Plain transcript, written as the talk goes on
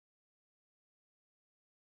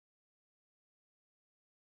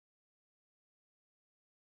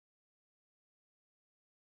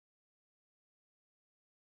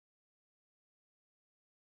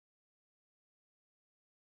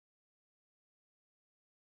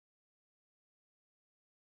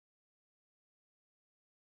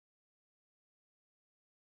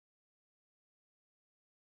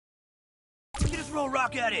throw a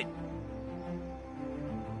rock at it.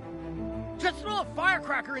 Just throw a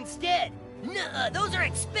firecracker instead. Nuh-uh, those are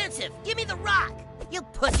expensive. Give me the rock. You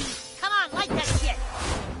pussy. Come on, light that shit.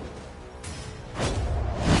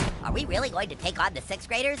 Are we really going to take on the 6th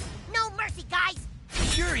graders? No mercy, guys.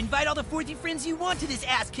 Sure, invite all the 4th friends you want to this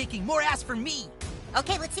ass-kicking. More ass for me.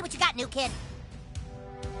 Okay, let's see what you got, new kid.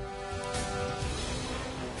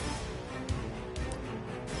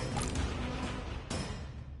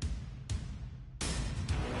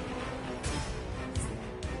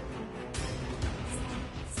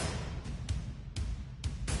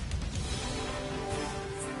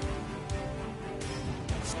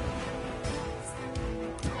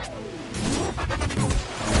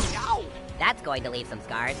 That's going to leave some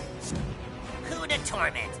scars. Who to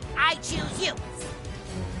torment? I choose you.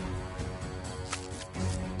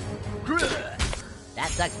 That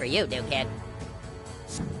sucks for you, new kid.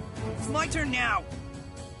 It's my turn now.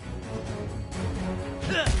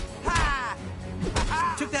 Ha!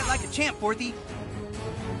 Took that like a champ, 4thy.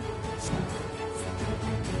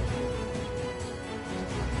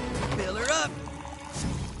 Fill her up.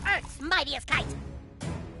 Earth's mightiest kite.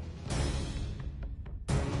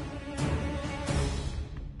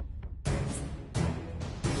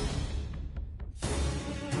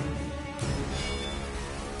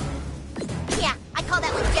 Yeah, I call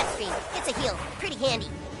that one jet stream. It's a heel. Pretty handy.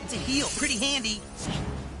 It's a heel. Pretty handy.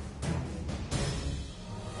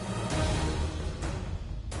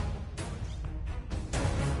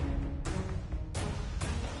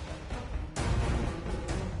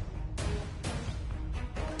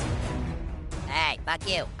 Hey, fuck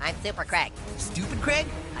you. I'm Super Craig. Stupid Craig?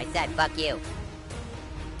 I said fuck you.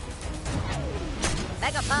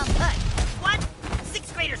 Mega Pump Push. What?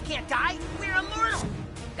 6th graders can't die. We're immortal.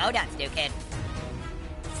 Go nuts, new kid.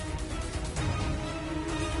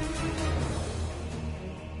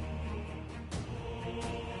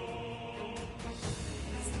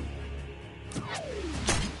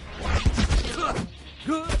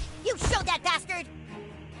 You showed that bastard.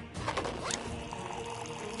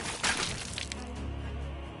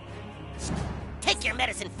 Take your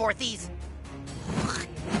medicine, 4thies.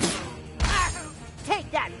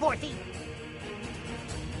 Take that, 4thy.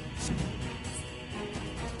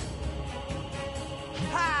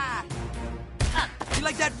 Ha! You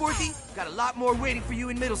like that, 4thy? Got a lot more waiting for you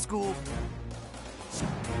in middle school.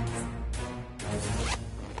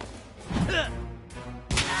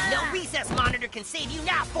 No recess monitor can save you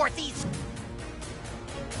now, 4thies.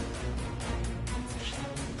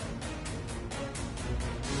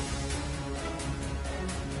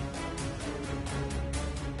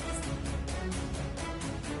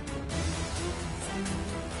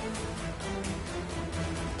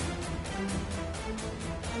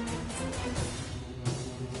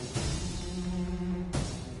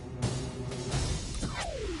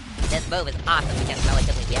 This move is awesome against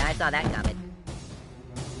relatively... Yeah, I saw that coming.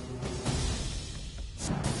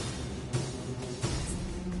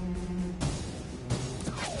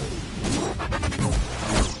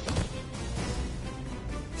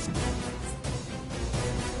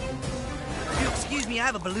 If you'll excuse me, I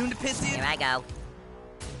have a balloon to piss in. Here I go.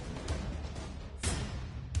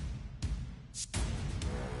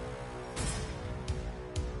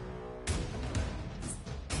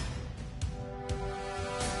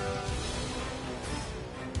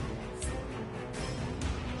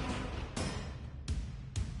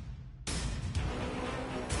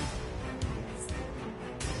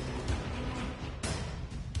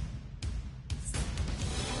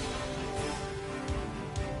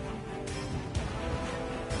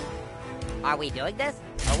 Are we doing this?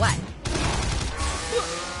 Or what?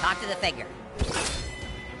 Talk to the figure.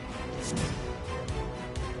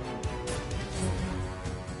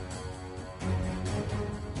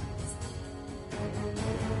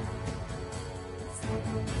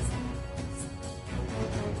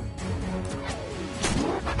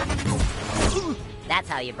 That's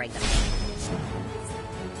how you bring them in.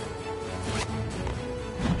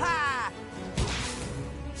 Ha!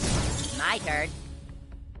 My turn.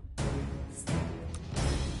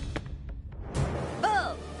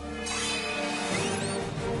 Boom!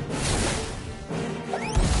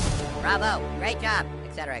 Bravo! Great job!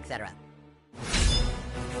 Etc., etc.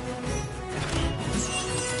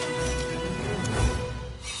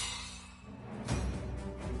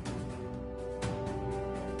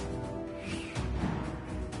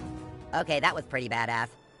 Okay, that was pretty badass.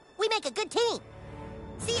 We make a good team.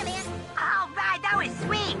 See you, man. All right, that was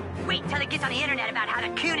sweet. Wait till it gets on the internet about how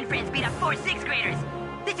the Coon and friends beat up 4 6th graders.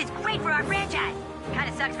 This is great for our franchise. Kind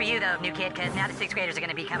of sucks for you, though, new kid, because now the 6th graders are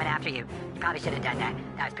going to be coming after you. You probably should have done that.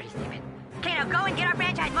 That was pretty stupid. Okay, now go and get our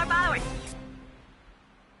franchise more followers.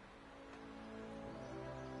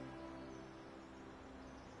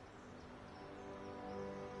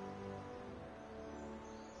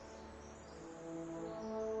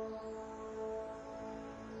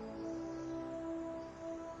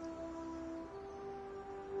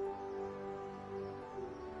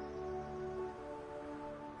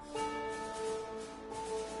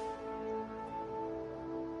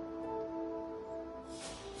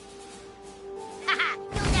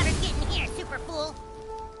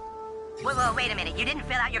 Whoa, wait a minute. You didn't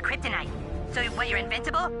fill out your kryptonite. So what, you're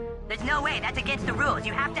invincible? There's no way. That's against the rules.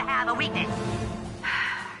 You have to have a weakness.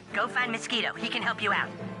 Go find Mosquito. He can help you out.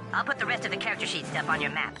 I'll put the rest of the character sheet stuff on your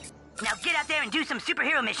map. Now get out there and do some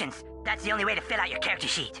superhero missions. That's the only way to fill out your character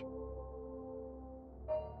sheet.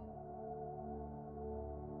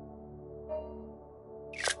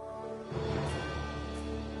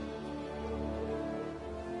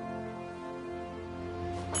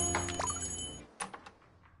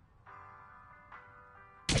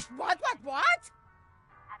 What?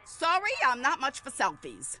 Sorry, I'm not much for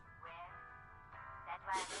selfies.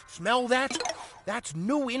 Smell that? That's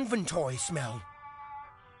new inventory smell.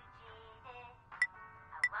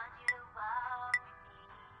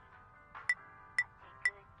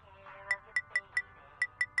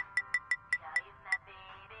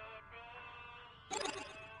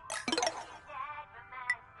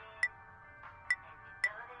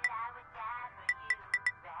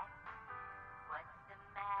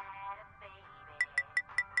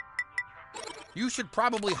 You should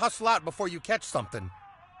probably hustle out before you catch something.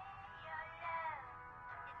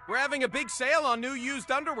 We're having a big sale on new used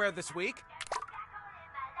underwear this week.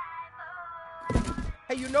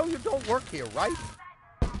 Hey, you know you don't work here, right?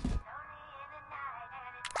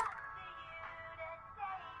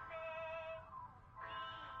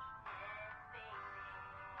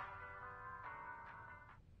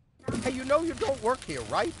 Hey, you know you don't work here,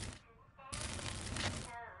 right?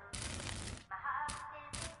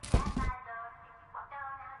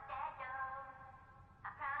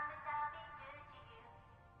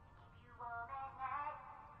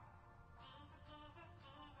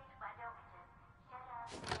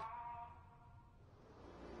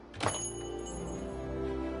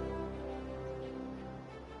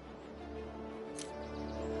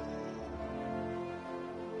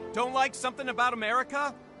 Don't like something about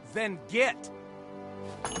America? Then get.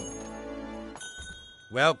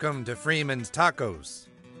 Welcome to Freeman's Tacos.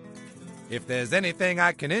 If there's anything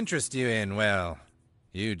I can interest you in, well,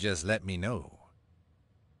 you just let me know.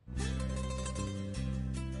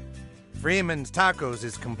 Freeman's Tacos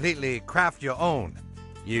is completely craft your own.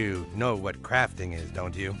 You know what crafting is,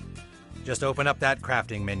 don't you? Just open up that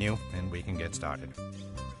crafting menu and we can get started.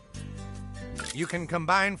 You can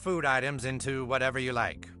combine food items into whatever you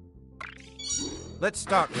like. Let's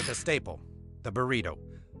start with a staple, the burrito.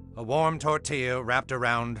 A warm tortilla wrapped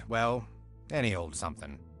around, well, any old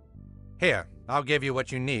something. Here, I'll give you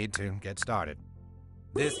what you need to get started.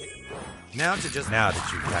 Now that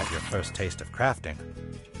you've had your first taste of crafting,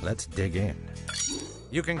 let's dig in.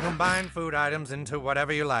 You can combine food items into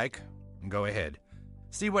whatever you like. Go ahead.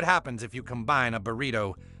 See what happens if you combine a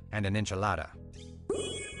burrito and an enchilada.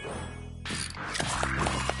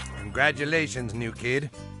 Congratulations, new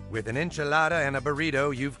kid. With an enchilada and a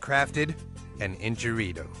burrito, you've crafted an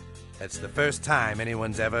enchirito. That's the first time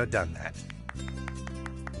anyone's ever done that.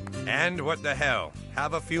 And what the hell?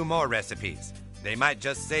 Have a few more recipes. They might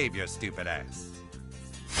just save your stupid ass.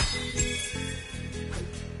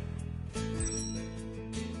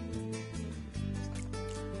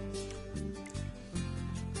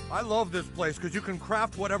 I love this place because you can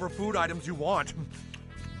craft whatever food items you want.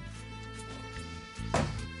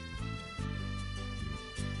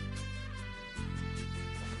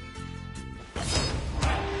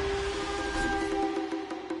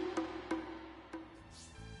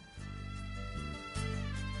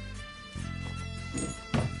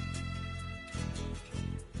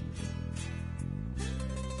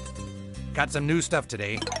 Got some new stuff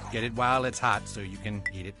today. Get it while it's hot so you can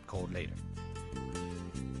eat it cold later.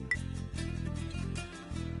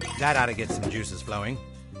 That ought to get some juices flowing.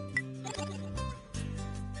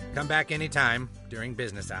 Come back anytime, during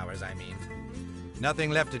business hours, I mean. Nothing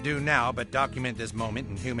left to do now but document this moment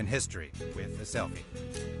in human history with a selfie.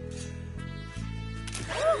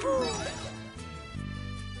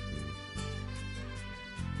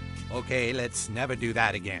 Okay, let's never do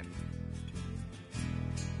that again.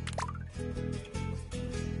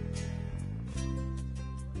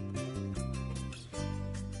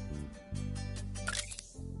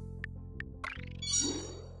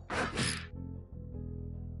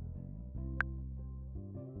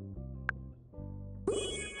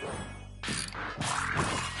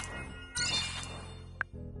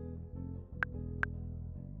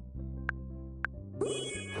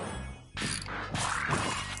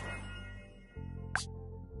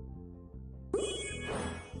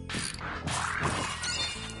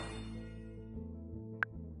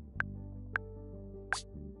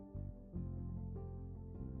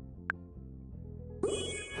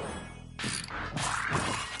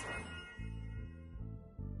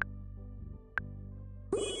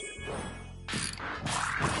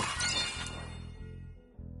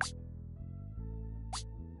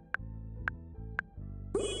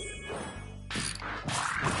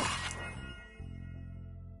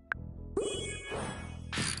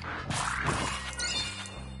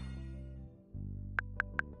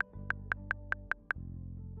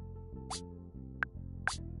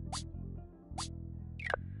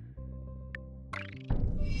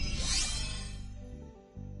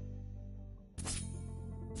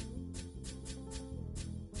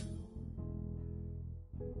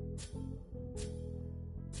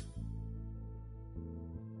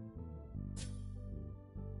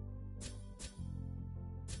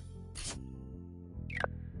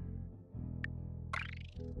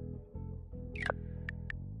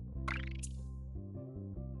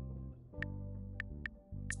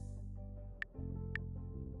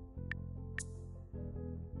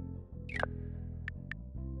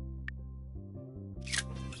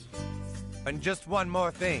 and just one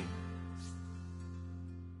more thing.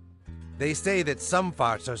 They say that some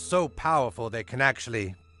farts are so powerful they can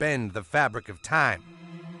actually bend the fabric of time.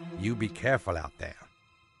 You be careful out there.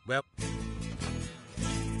 Well...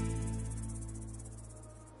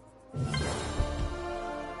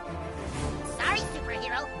 Sorry,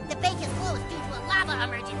 superhero. The bank is closed due to a lava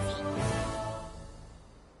emergency.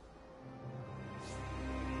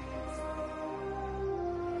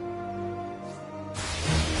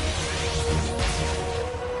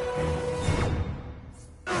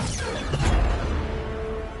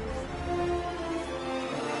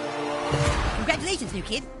 Congratulations, new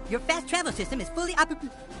kid. Your fast travel system is fully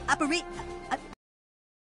operate.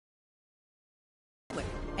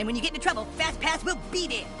 And when you get into trouble, Fast Pass will be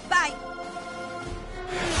there. Bye.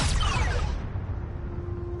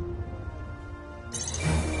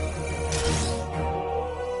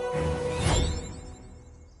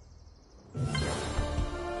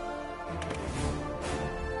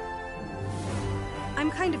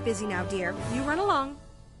 I'm kind of busy now, dear. You run along.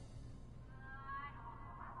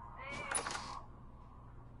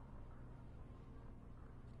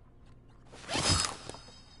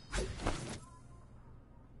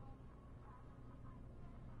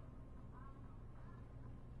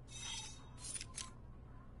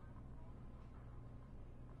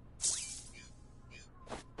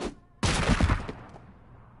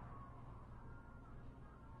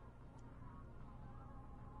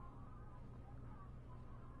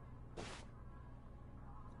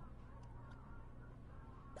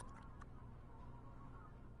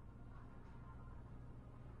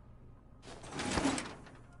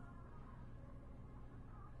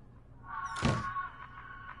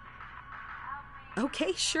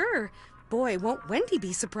 Okay, sure. Boy, won't Wendy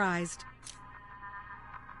be surprised.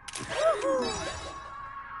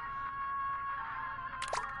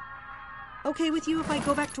 Okay with you if I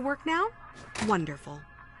go back to work now? Wonderful.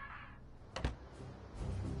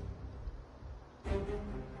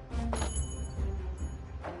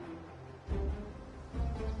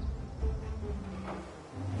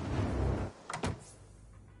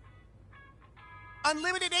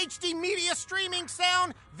 Unlimited HD media streaming,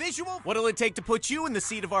 sound, visual. What'll it take to put you in the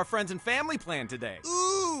seat of our friends and family plan today?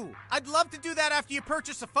 Ooh, I'd love to do that after you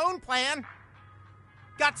purchase a phone plan.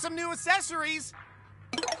 Got some new accessories.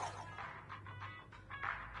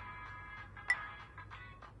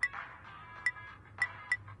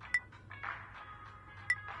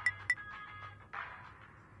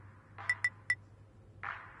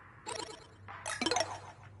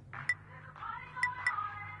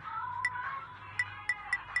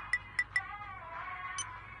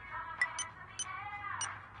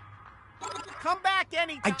 Come back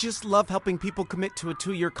anytime. I just love helping people commit to a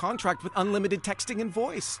 2-year contract with unlimited texting and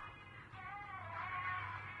voice.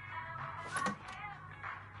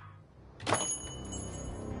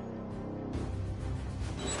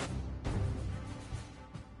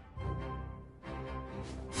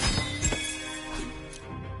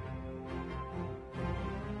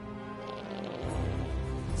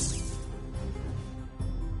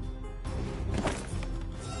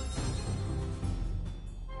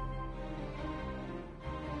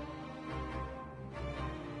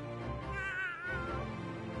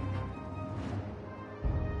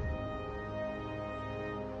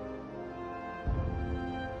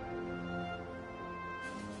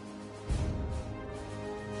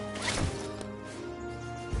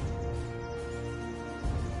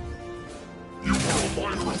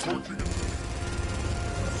 Minor approaching it.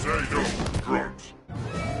 Say no to drugs.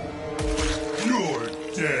 You're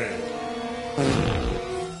dead.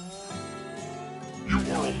 You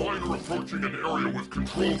are a minor approaching an area with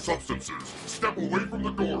controlled substances. Step away from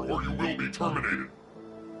the door or you will be terminated.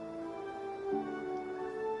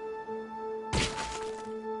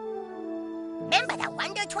 Remember the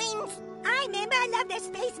Wonder Twins? I remember. I love their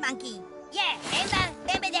space monkey. Yeah,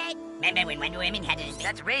 remember that? Remember when Wonder Woman had an...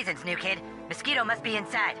 That's Raisins, new kid. Mosquito must be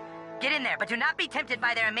inside. Get in there, but do not be tempted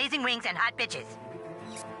by their amazing wings and hot bitches.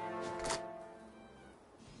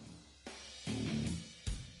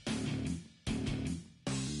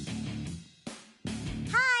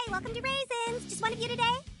 Hi, welcome to Raisins. Just one of you today?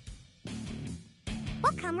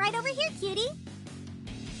 Well, come right over here, cutie.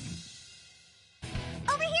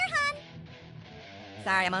 Over here, hon.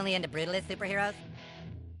 Sorry, I'm only into brutalist superheroes.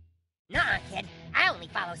 Nuh-uh, kid. I only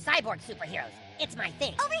follow cyborg superheroes. It's my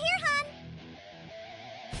thing. Over here, hon.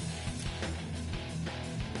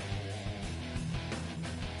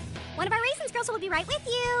 One of our Raisins girls will be right with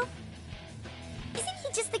you. Isn't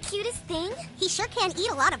he just the cutest thing? He sure can eat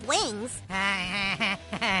a lot of wings. Yeah,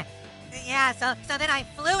 so then I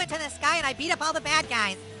flew into the sky and I beat up all the bad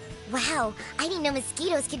guys. Wow, I didn't know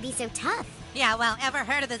mosquitoes could be so tough. Yeah, well, ever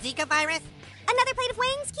heard of the Zika virus? Another plate of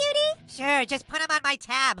wings, cutie? Sure, just put them on my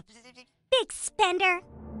tab. Big spender.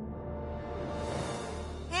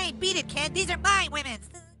 Hey, beat it, kid. These are my women's.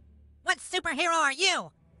 What superhero are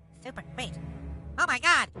you? Wait. Oh my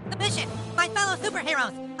god, the mission! My fellow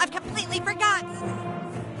superheroes! I've completely forgotten!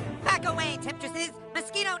 Back away, temptresses!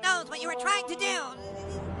 Mosquito knows what you were trying to do!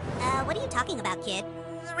 What are you talking about, kid?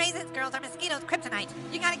 The Raisins girls are Mosquito's kryptonite.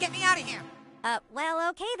 You gotta get me out of here! Well,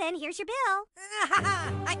 okay then, here's your bill.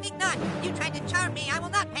 I think not! You tried to charm me, I will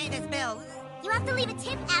not pay this bill! You have to leave a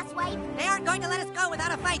tip, asswipe! They aren't going to let us go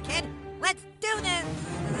without a fight, kid! Let's do this!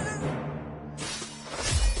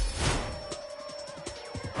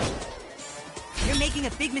 You're making a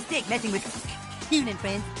big mistake messing with Coon and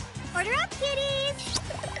friends. Order up, kitties!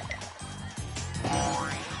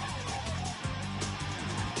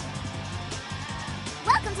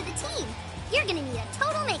 Welcome to the team! You're gonna need a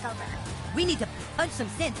total makeover. We need to punch some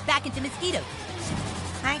sense back into Mosquito.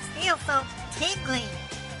 I feel so tingly.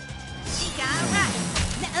 Chica, right!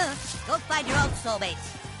 Nuh-uh. Go find your own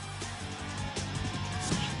soulmates.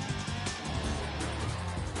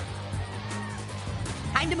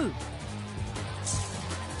 Time to move.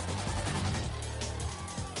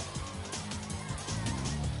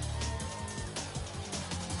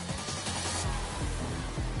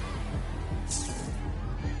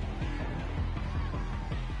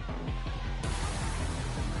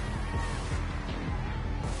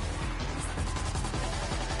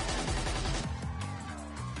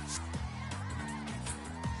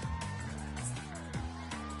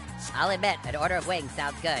 I'll admit, an order of wings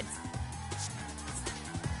sounds good.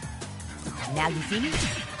 Now you see me?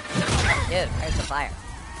 Dude, where's the fire?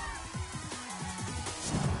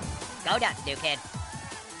 Go nuts, new kid.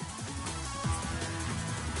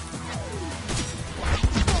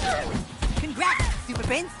 Congrats, Super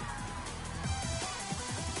Friends!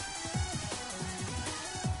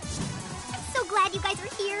 I'm so glad you guys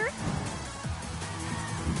are here.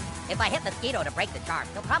 If I hit Mosquito to break the charm,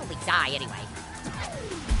 he'll probably die anyway.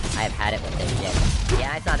 I've had it with this shit.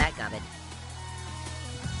 Yeah, I saw that coming.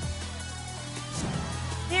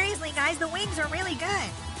 Seriously, guys, the wings are really good.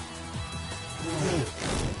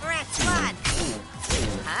 Rat squad!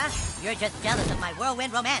 Huh? You're just jealous of my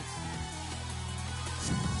whirlwind romance.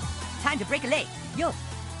 Time to break a leg. Yo!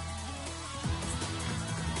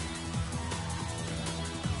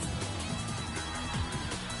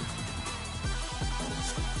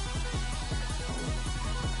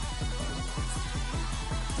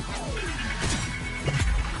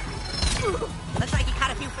 Looks like you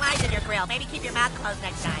caught a few flies in your grill. Maybe keep your mouth closed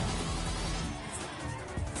next time.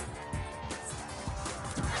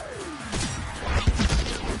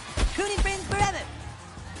 Coon and friends forever!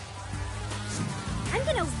 I'm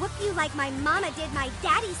gonna whoop you like my mama did my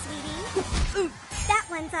daddy, sweetie. That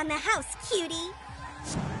one's on the house, cutie.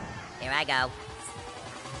 Here I go.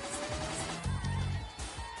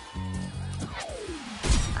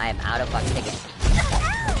 I am out of luck again.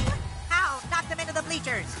 Ow! Knocked him into the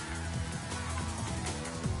bleachers.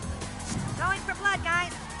 Going for blood,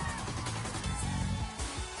 guys.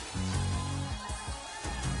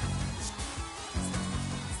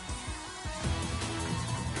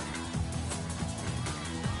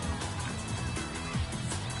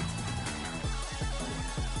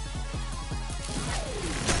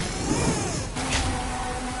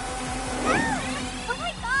 Oh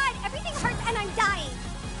my god, everything hurts and I'm dying.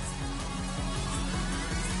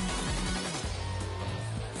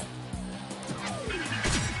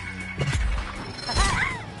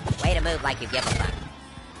 Way to move like you give a fuck.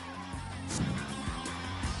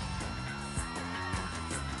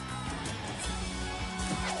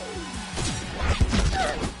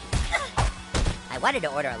 I wanted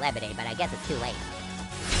to order a lemonade, but I guess it's too late.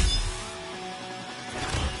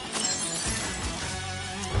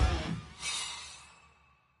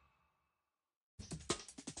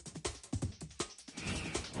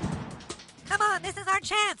 Come on, this is our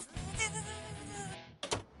chance.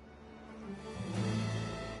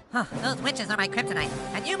 Huh, those witches are my kryptonite,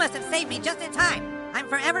 and you must have saved me just in time. I'm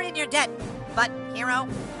forever in your debt. But, hero,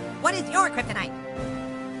 what is your kryptonite?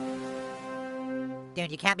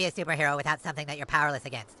 Dude, you can't be a superhero without something that you're powerless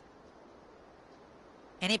against.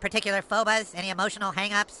 Any particular phobas? Any emotional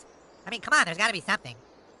hang-ups? I mean, come on, there's gotta be something.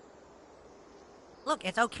 Look,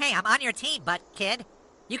 it's okay, I'm on your team, but, kid,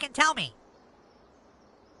 you can tell me.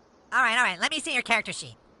 Alright, let me see your character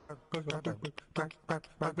sheet.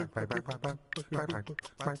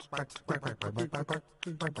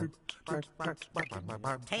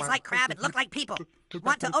 Taste like crab and look like people.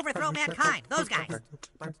 Want to overthrow mankind, those guys.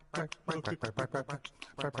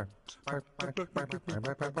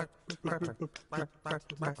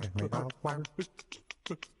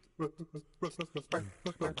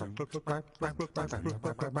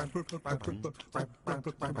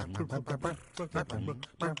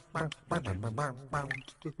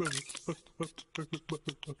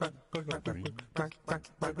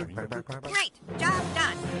 Great! Job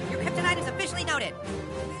done. Your kryptonite is officially noted.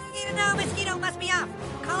 No, Mosquito must be off.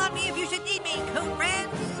 Call on me if you should need me, Coon Brand.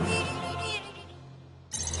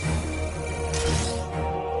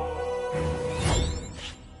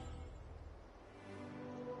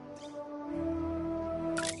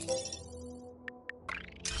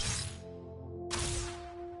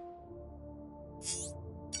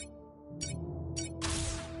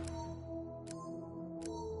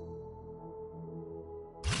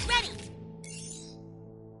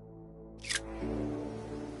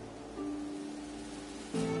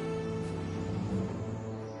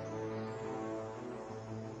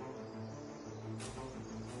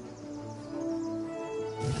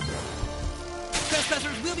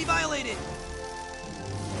 Trespassers will be violated!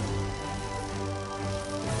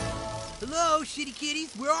 Hello, shitty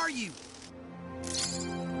kitties, where are you?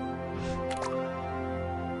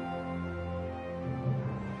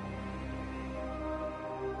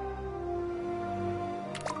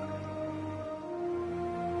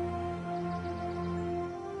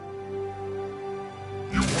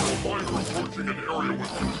 You are a minor approaching an area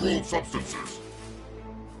with controlled substances.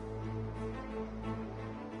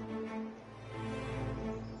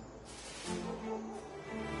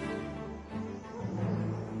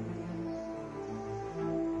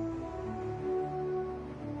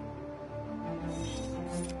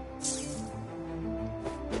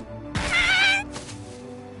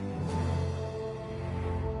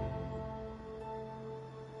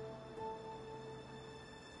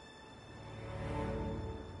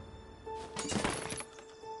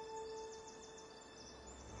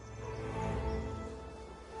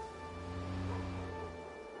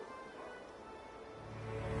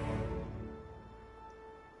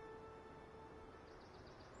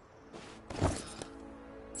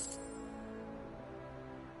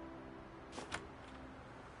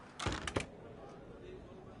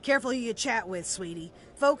 Careful who you chat with, sweetie.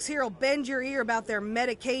 Folks here will bend your ear about their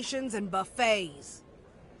medications and buffets.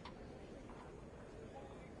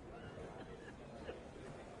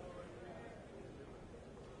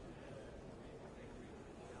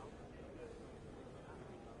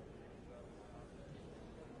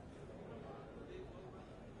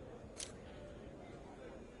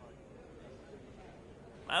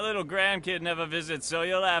 My little grandkid never visits, so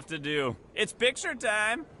you'll have to do. It's picture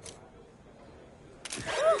time!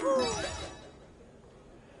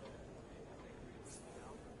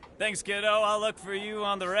 Thanks, kiddo. I'll look for you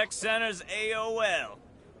on the rec center's AOL.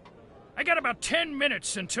 I got about 10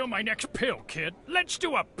 minutes until my next pill, kid. Let's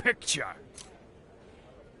do a picture.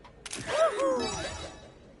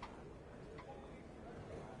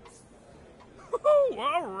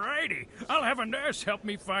 Alrighty. I'll have a nurse help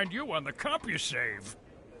me find you on the CompuSave.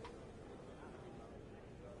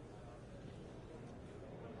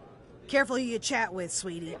 Careful who you chat with,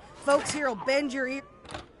 sweetie. Folks here will bend your ear.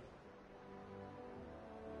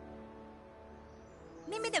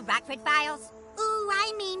 Remember the Rockford Files? Ooh,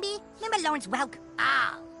 I maybe. Remember Lawrence Welk?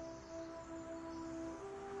 Ah.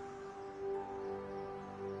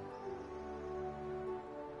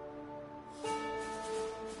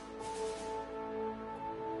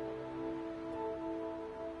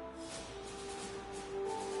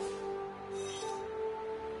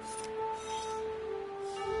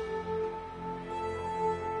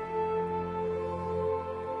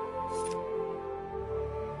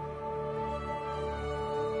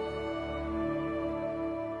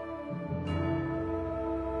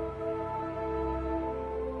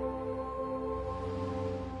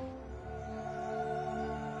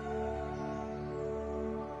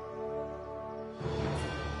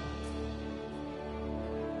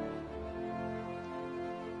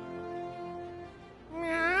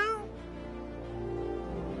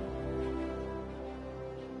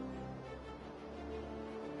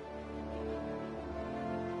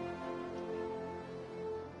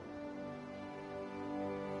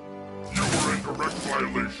 Direct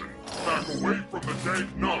violation. Back away from the dank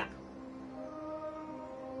nug.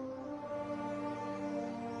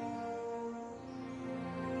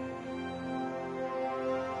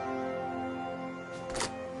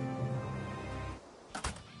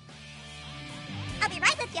 I'll be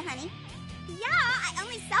right with you, honey. Yeah, I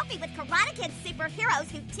only selfie with Karate Kid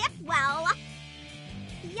superheroes who tip well.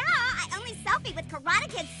 Yeah, I only selfie with Karate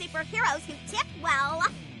Kid superheroes who tip well.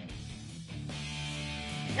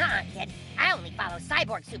 Nuh-uh, kid. I only follow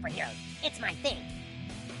cyborg superheroes. It's my thing.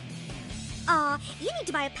 Aw, you need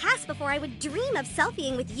to buy a pass before I would dream of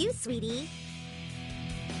selfieing with you, sweetie.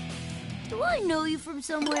 Do I know you from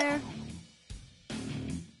somewhere?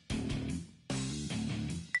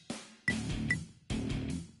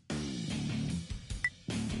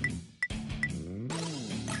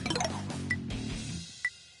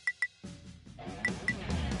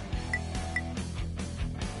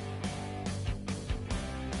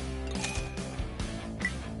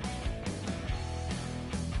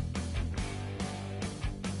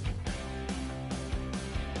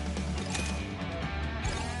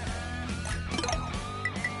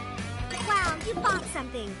 Wow, you bought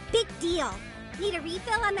something. Big deal. Need a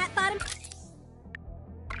refill on that bottom?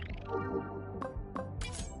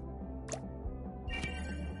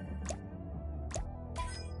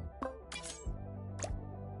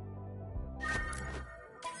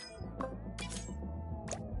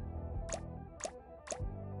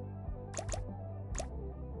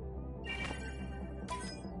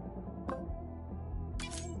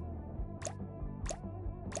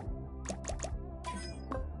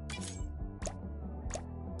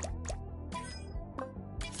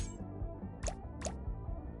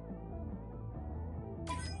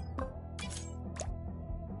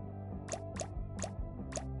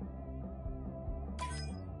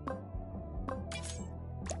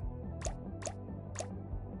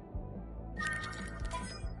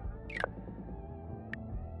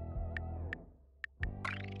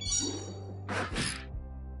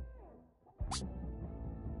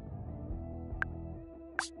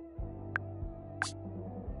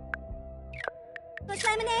 With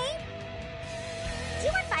lemonade? Do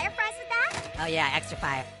you want fire fries with that? Oh yeah, extra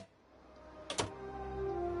fire.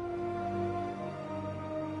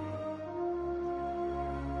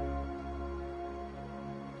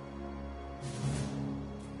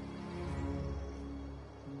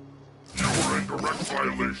 You are in direct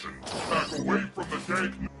violation. Back away from the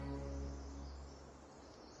tank.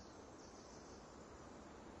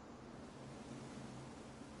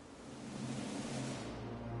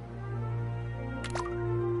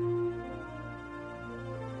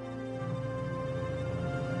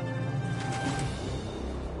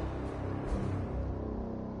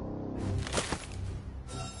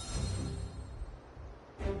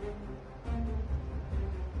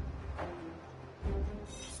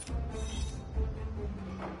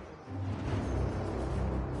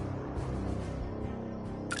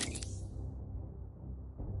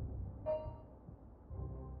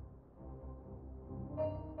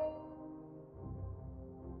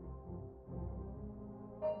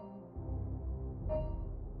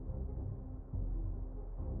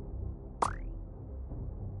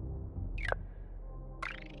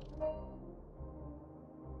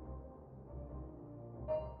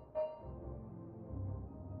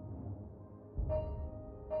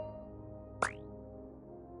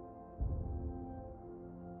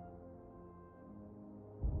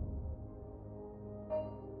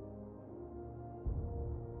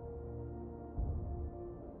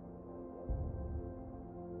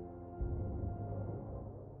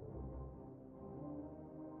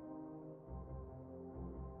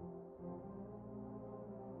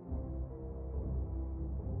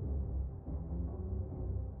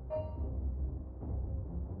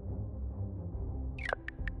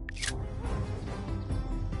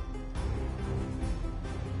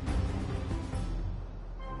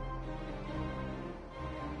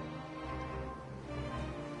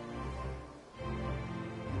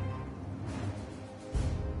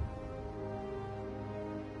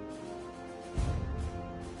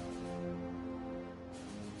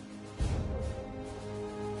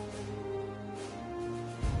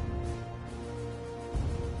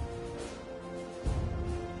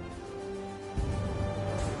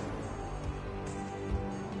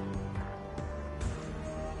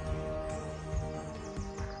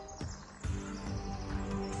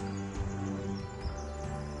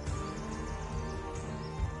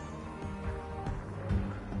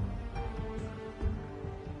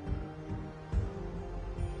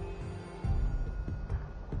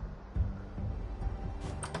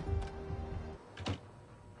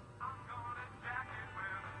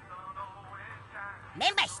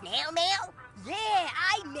 Remember Snail Mail? Yeah,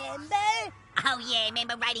 I remember. Oh yeah,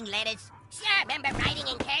 remember writing letters? Sure, remember writing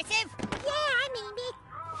in cursive? Yeah, I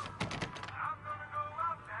maybe.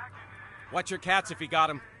 Watch your cats if you got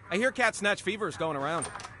them. I hear cat snatch fever is going around.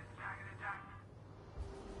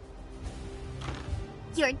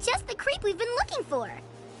 You're just the creep we've been looking for.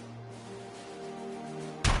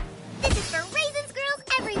 This is for Raisins Girls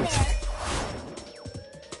everywhere.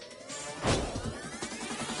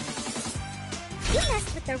 You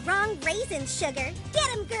messed with the wrong raisins, Sugar. Get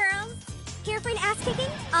 'em, girls. Here for an ass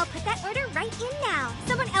kicking? I'll put that order right in now.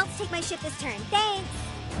 Someone else take my ship this turn. Thanks.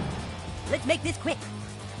 Let's make this quick.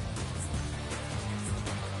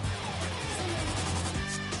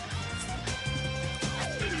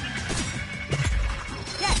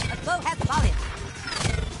 Yes, a bow has fallen.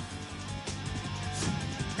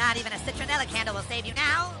 Not even a citronella candle will save you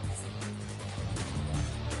now.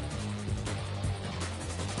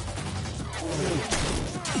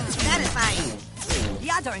 Satisfying. The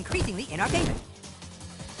odds are increasingly in our favor.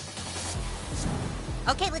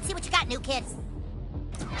 Okay, let's see what you got, new kid.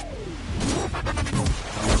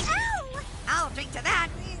 Ow! I'll drink to that.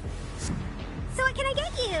 So what can I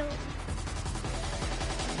get you?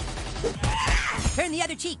 Turn the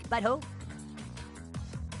other cheek, butthole.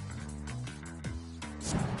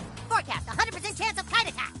 Forecast, 100% chance of kite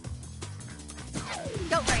attack.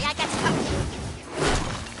 Don't worry, I got you covered.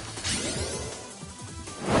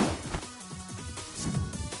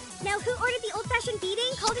 Now who ordered the old-fashioned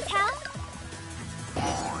beating? Cold as hell?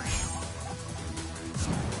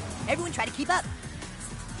 Everyone try to keep up.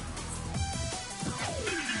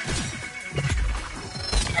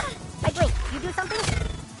 Hey, wait, you do something?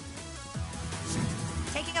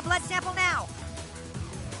 Taking a blood sample now.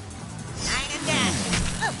 9 and 10.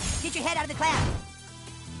 Oh, get your head out of the cloud.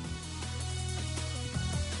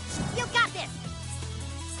 You got this.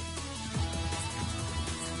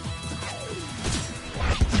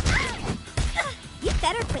 You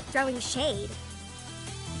better quit throwing shade.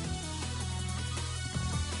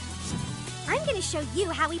 I'm gonna show you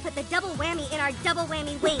how we put the double whammy in our double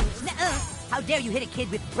whammy wings. Nuh-uh. How dare you hit a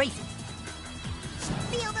kid with braces?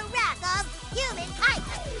 Feel the wrath of human kite.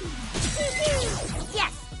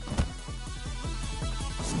 Yes.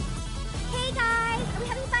 Hey guys, are we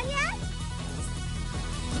having fun yet?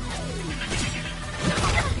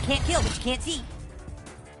 You can't kill what you can't see.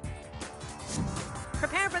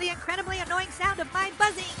 Prepare for the incredibly annoying sound of my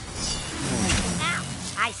buzzing. Ow!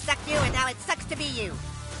 I sucked you, and now it sucks to be you.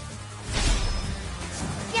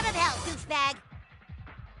 Give him hell, douchebag.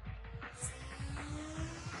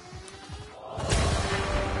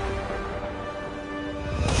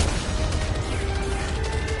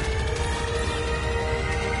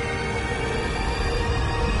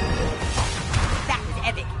 That was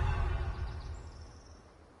epic.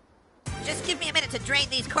 Just give me a minute to drain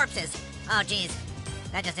these corpses. Oh, geez.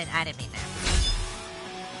 I didn't mean that.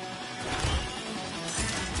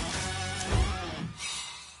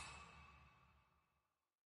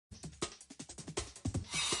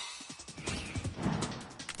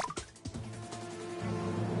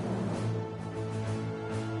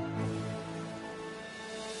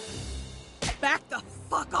 Back the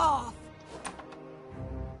fuck off!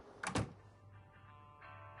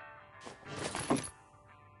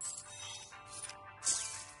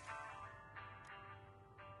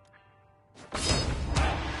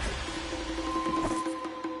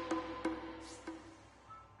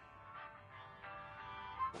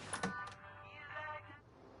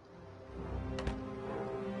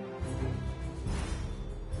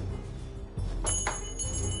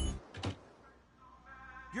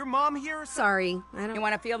 Your mom here? Sorry, I don't... You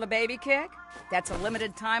want to feel the baby kick? That's a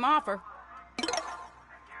limited time offer.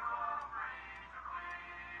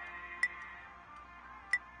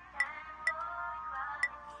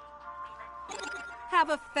 Have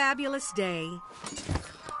a fabulous day.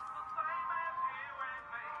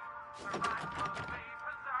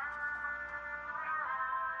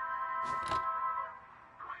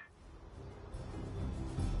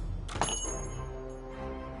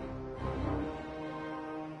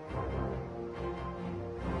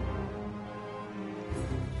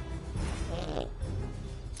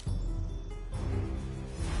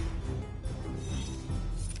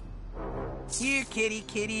 Here, kitty,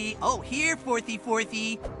 kitty. Oh, here, fourthy,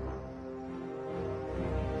 fourthy.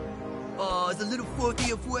 Oh, the little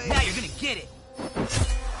fourthy of way. Now you're gonna get it.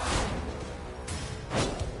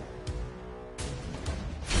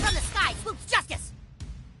 From the sky swoops justice.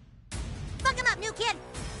 Fuck him up, new kid.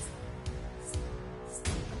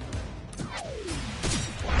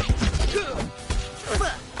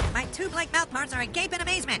 My two blank mouth parts are agape in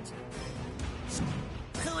amazement.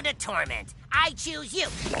 Who to torment? I choose you.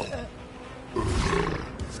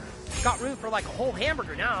 Got room for like a whole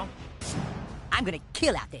hamburger now. I'm gonna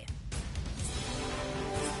kill out there.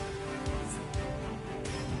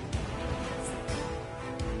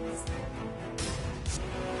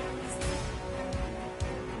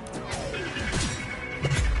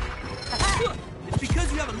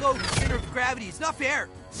 gravity. It's not fair.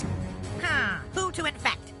 Who to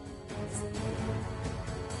infect?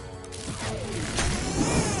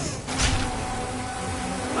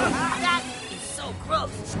 That is so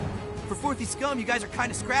gross. For Fourthy Scum, you guys are kind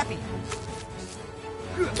of scrappy.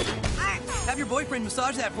 Have your boyfriend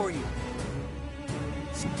massage that for you.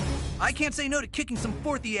 I can't say no to kicking some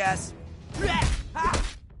Fourthy ass.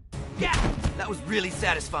 That was really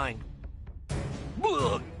satisfying.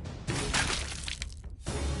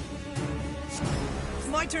 It's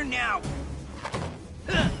my turn now.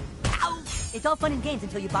 It's all fun and games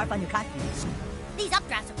until you barf on your costume. These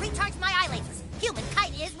updrafts have recharged my eye lasers. Human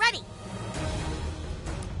kite is ready.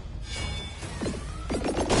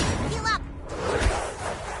 Heal up.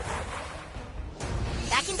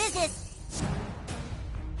 Back in business.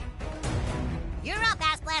 You're up,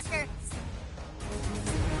 Ass Blaster.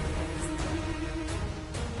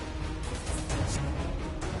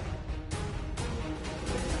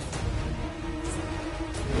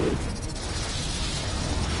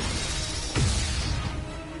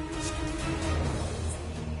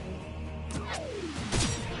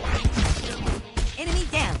 Enemy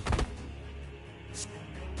down.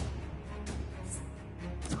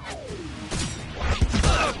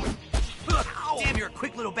 Damn, you're a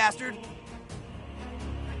quick little bastard.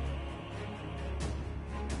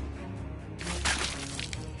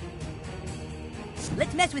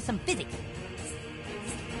 Let's mess with some physics.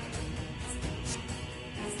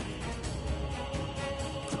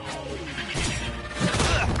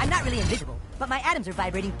 I'm not really invisible, but my atoms are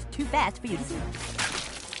vibrating too fast for you to see.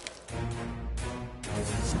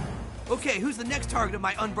 Okay, who's the next target of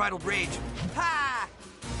my unbridled rage? Ha!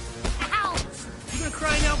 Ow! You gonna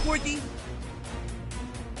cry now, Fourthy?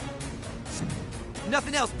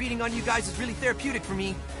 Nothing else beating on you guys is really therapeutic for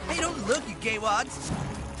me. Hey, don't look, you gay wads.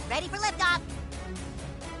 Ready for liftoff.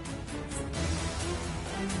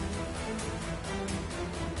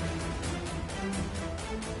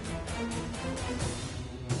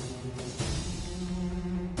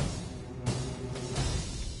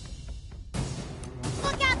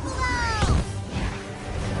 Look out below!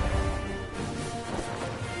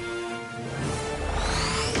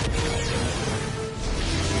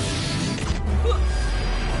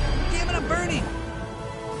 Damn it, I'm burning!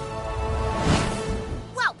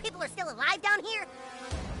 Whoa, people are still alive down here?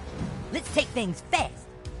 Let's take things fast.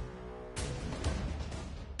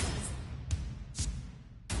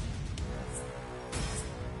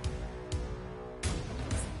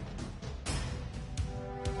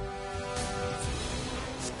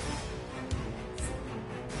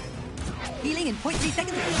 Healing in 0.3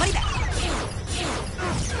 seconds and money back.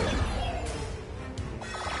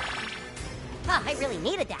 Huh, I really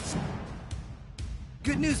needed that.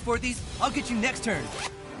 Good news, Fourthies. I'll get you next turn.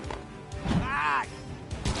 Ah!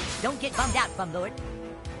 Don't get bummed out, Bum Lord.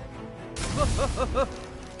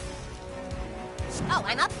 Oh,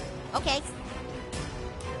 I'm up? Okay.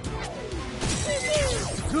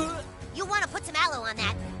 You want to put some aloe on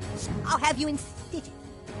that? I'll have you in stitches.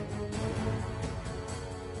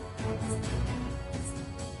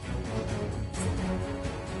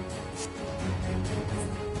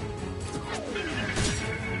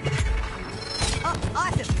 Oh,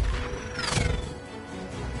 awesome!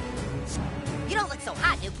 You don't look so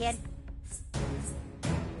hot, new kid.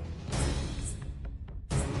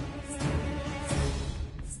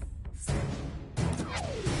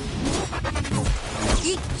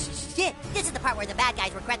 Eat shit! This is the part where the bad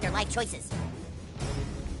guys regret their life choices.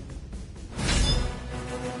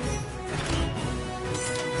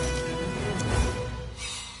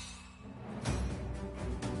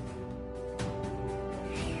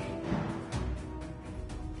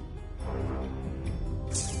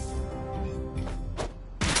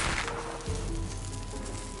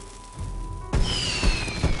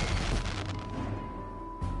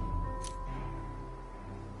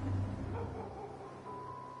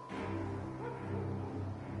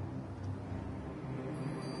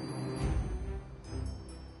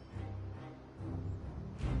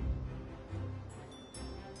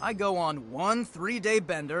 I go on one 3-day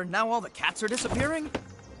bender, now all the cats are disappearing?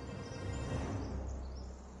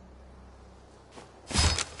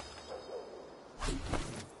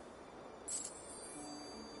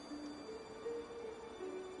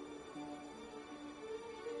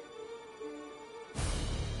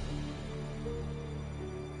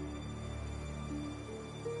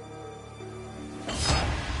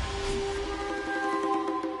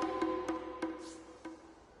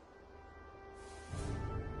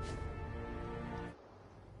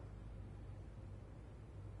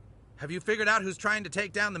 Have you figured out who's trying to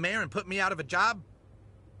take down the mayor and put me out of a job?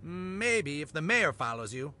 Maybe, if the mayor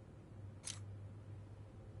follows you.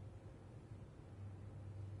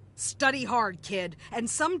 Study hard, kid, and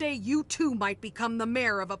someday you too might become the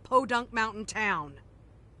mayor of a podunk mountain town.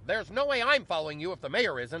 There's no way I'm following you if the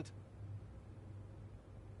mayor isn't.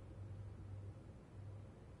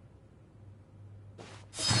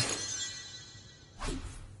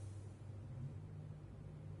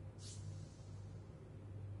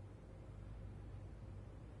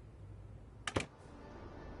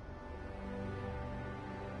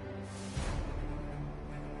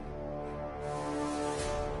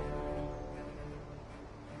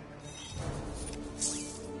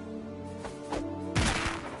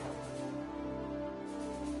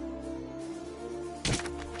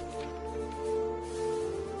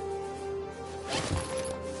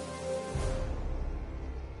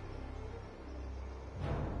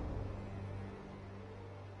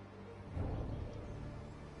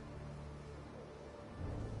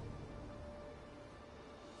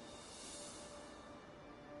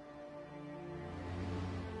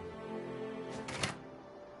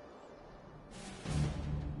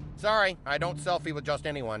 Sorry, I don't selfie with just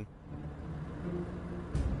anyone.